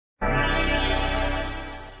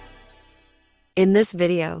In this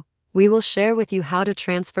video, we will share with you how to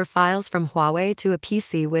transfer files from Huawei to a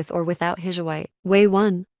PC with or without Hisuite. Way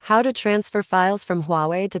 1. How to transfer files from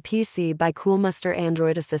Huawei to PC by Coolmuster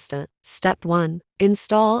Android Assistant. Step 1.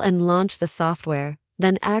 Install and launch the software.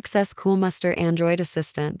 Then access Coolmuster Android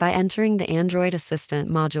Assistant by entering the Android Assistant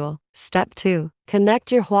module. Step 2.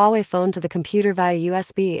 Connect your Huawei phone to the computer via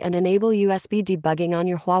USB and enable USB debugging on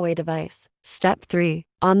your Huawei device. Step 3.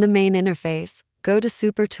 On the main interface, go to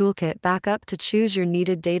Super Toolkit Backup to choose your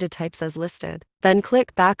needed data types as listed. Then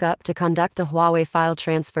click Backup to conduct a Huawei file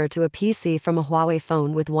transfer to a PC from a Huawei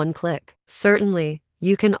phone with one click. Certainly,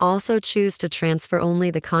 you can also choose to transfer only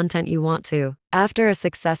the content you want to. After a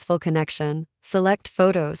successful connection, select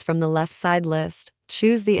Photos from the left side list,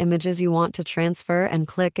 choose the images you want to transfer and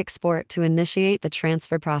click Export to initiate the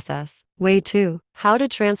transfer process. Way 2. How to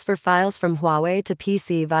transfer files from Huawei to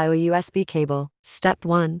PC via a USB cable. Step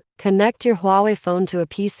 1. Connect your Huawei phone to a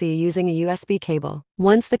PC using a USB cable.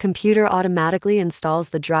 Once the computer automatically installs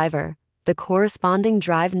the driver, the corresponding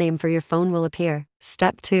drive name for your phone will appear.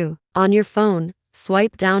 Step 2. On your phone,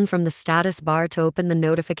 swipe down from the status bar to open the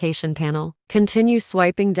notification panel. Continue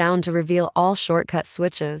swiping down to reveal all shortcut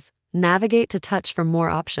switches. Navigate to touch for more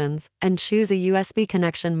options, and choose a USB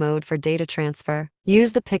connection mode for data transfer.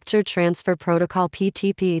 Use the Picture Transfer Protocol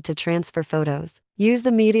 (PTP) to transfer photos. Use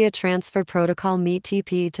the Media Transfer Protocol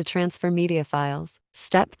 (METP) to transfer media files.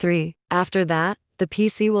 Step 3. After that, the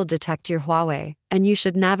PC will detect your Huawei, and you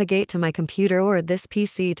should navigate to My Computer or this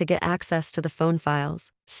PC to get access to the phone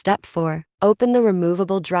files. Step 4. Open the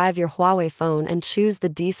removable drive your Huawei phone and choose the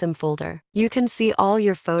DSIM folder. You can see all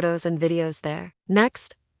your photos and videos there.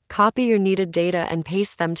 Next, copy your needed data and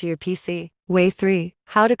paste them to your PC. Way 3.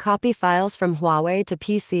 How to copy files from Huawei to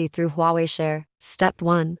PC through Huawei Share. Step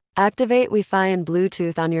 1. Activate Wi-Fi and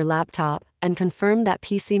Bluetooth on your laptop and confirm that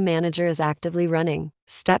PC Manager is actively running.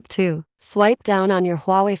 Step 2. Swipe down on your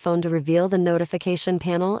Huawei phone to reveal the notification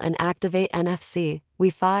panel and activate NFC,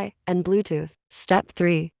 Wi-Fi, and Bluetooth. Step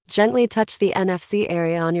 3. Gently touch the NFC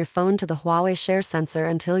area on your phone to the Huawei Share sensor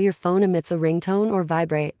until your phone emits a ringtone or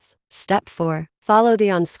vibrates. Step 4. Follow the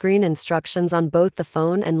on-screen instructions on both the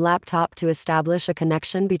phone and laptop to establish a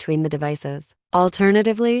connection between the devices.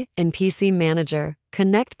 Alternatively, in PC Manager,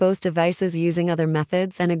 connect both devices using other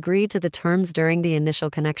methods and agree to the terms during the initial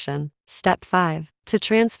connection. Step 5. To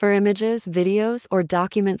transfer images, videos, or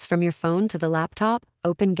documents from your phone to the laptop,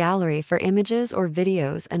 open Gallery for images or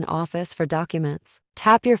videos and Office for documents.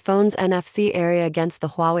 Tap your phone's NFC area against the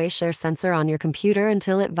Huawei Share sensor on your computer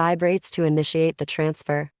until it vibrates to initiate the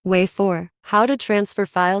transfer. Way 4. How to transfer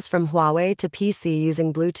files from Huawei to PC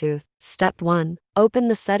using Bluetooth. Step 1. Open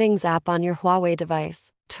the Settings app on your Huawei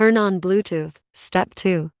device. Turn on Bluetooth. Step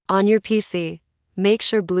 2. On your PC, make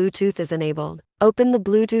sure Bluetooth is enabled. Open the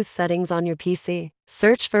Bluetooth settings on your PC.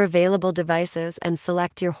 Search for available devices and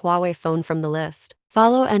select your Huawei phone from the list.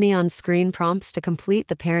 Follow any on-screen prompts to complete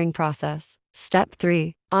the pairing process. Step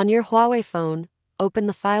 3. On your Huawei phone, open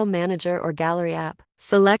the File Manager or Gallery app.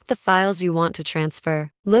 Select the files you want to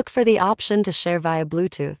transfer. Look for the option to share via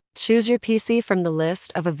Bluetooth. Choose your PC from the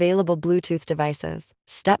list of available Bluetooth devices.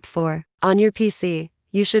 Step 4. On your PC,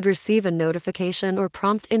 you should receive a notification or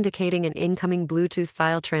prompt indicating an incoming Bluetooth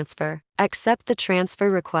file transfer. Accept the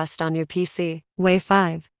transfer request on your PC. Way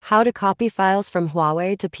 5. How to copy files from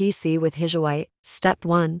Huawei to PC with Hisuite. Step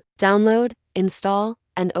 1. Download, install,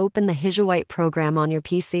 and open the Hisuite program on your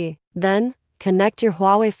PC. Then, connect your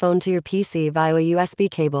Huawei phone to your PC via a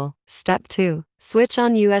USB cable. Step 2. Switch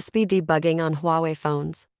on USB debugging on Huawei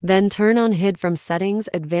phones. Then turn on HID from Settings,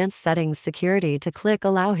 Advanced Settings, Security to click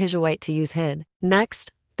Allow Hisuite to use HID.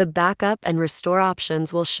 Next, the backup and restore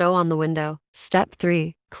options will show on the window. Step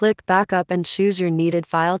 3. Click Backup and choose your needed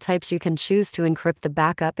file types. You can choose to encrypt the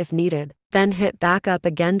backup if needed. Then hit Backup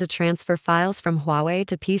again to transfer files from Huawei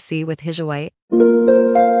to PC with Hisuite.